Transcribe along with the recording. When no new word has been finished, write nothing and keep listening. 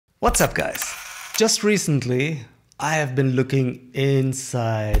What's up, guys? Just recently, I have been looking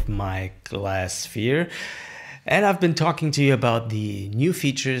inside my glass sphere and I've been talking to you about the new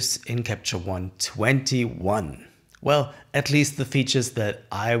features in Capture One 21. Well, at least the features that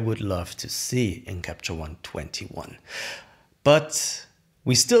I would love to see in Capture One 21. But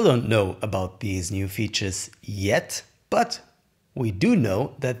we still don't know about these new features yet, but we do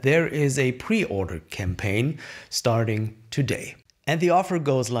know that there is a pre-order campaign starting today. And the offer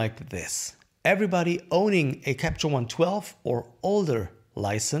goes like this. Everybody owning a Capture One 12 or older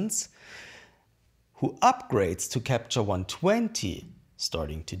license who upgrades to Capture One 20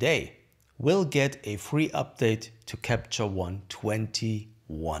 starting today will get a free update to Capture One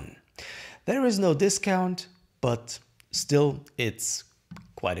 21. There is no discount, but still it's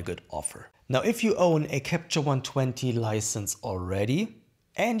quite a good offer. Now, if you own a Capture One 20 license already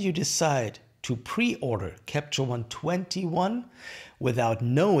and you decide to pre-order Capture One 21 without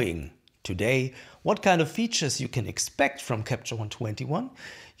knowing today what kind of features you can expect from Capture One 21,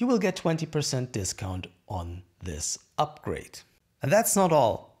 you will get 20% discount on this upgrade. And that's not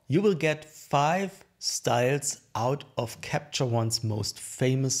all. You will get 5 styles out of Capture One's most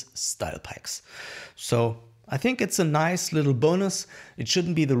famous style packs. So I think it's a nice little bonus. It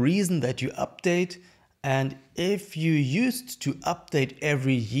shouldn't be the reason that you update. And if you used to update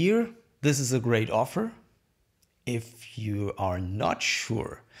every year, this is a great offer. If you are not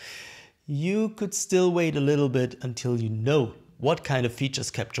sure, you could still wait a little bit until you know what kind of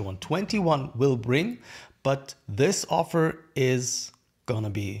features Capture One 21 will bring, but this offer is gonna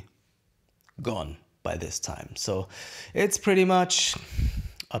be gone by this time. So it's pretty much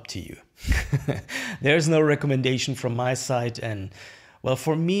up to you. There's no recommendation from my side, and well,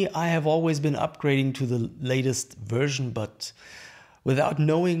 for me, I have always been upgrading to the latest version, but without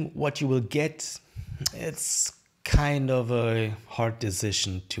knowing what you will get, it's kind of a hard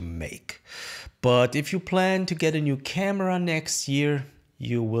decision to make. But if you plan to get a new camera next year,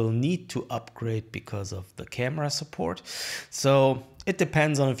 you will need to upgrade because of the camera support. So it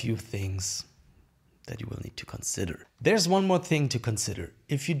depends on a few things that you will need to consider. There's one more thing to consider.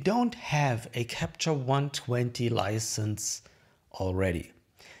 If you don't have a Capture One 20 license already,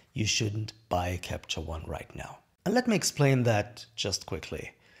 you shouldn't buy a Capture One right now. And let me explain that just quickly.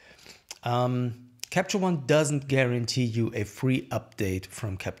 Capture One doesn't guarantee you a free update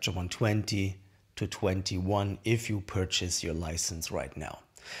from Capture One 20 to 21 if you purchase your license right now.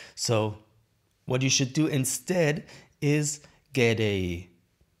 So what you should do instead is get a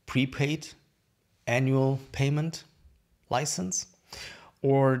prepaid annual payment license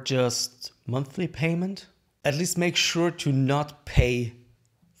or just monthly payment. At least make sure to not pay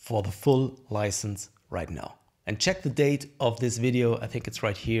for the full license right now. And check the date of this video. I think it's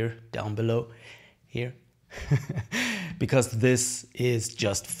right here, down below, here. Because this is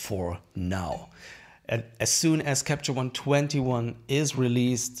just for now. And as soon as Capture One 21 is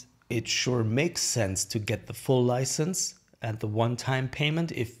released, it sure makes sense to get the full license and the one-time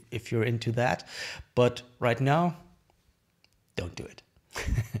payment if you're into that. But right now, don't do it.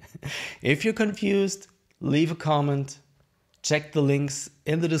 If you're confused, leave a comment, check the links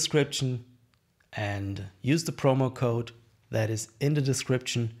in the description, and use the promo code that is in the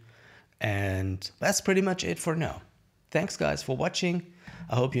description. And that's pretty much it for now. Thanks guys for watching.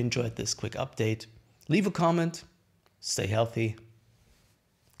 I hope you enjoyed this quick update. Leave a comment, stay healthy,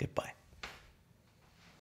 goodbye.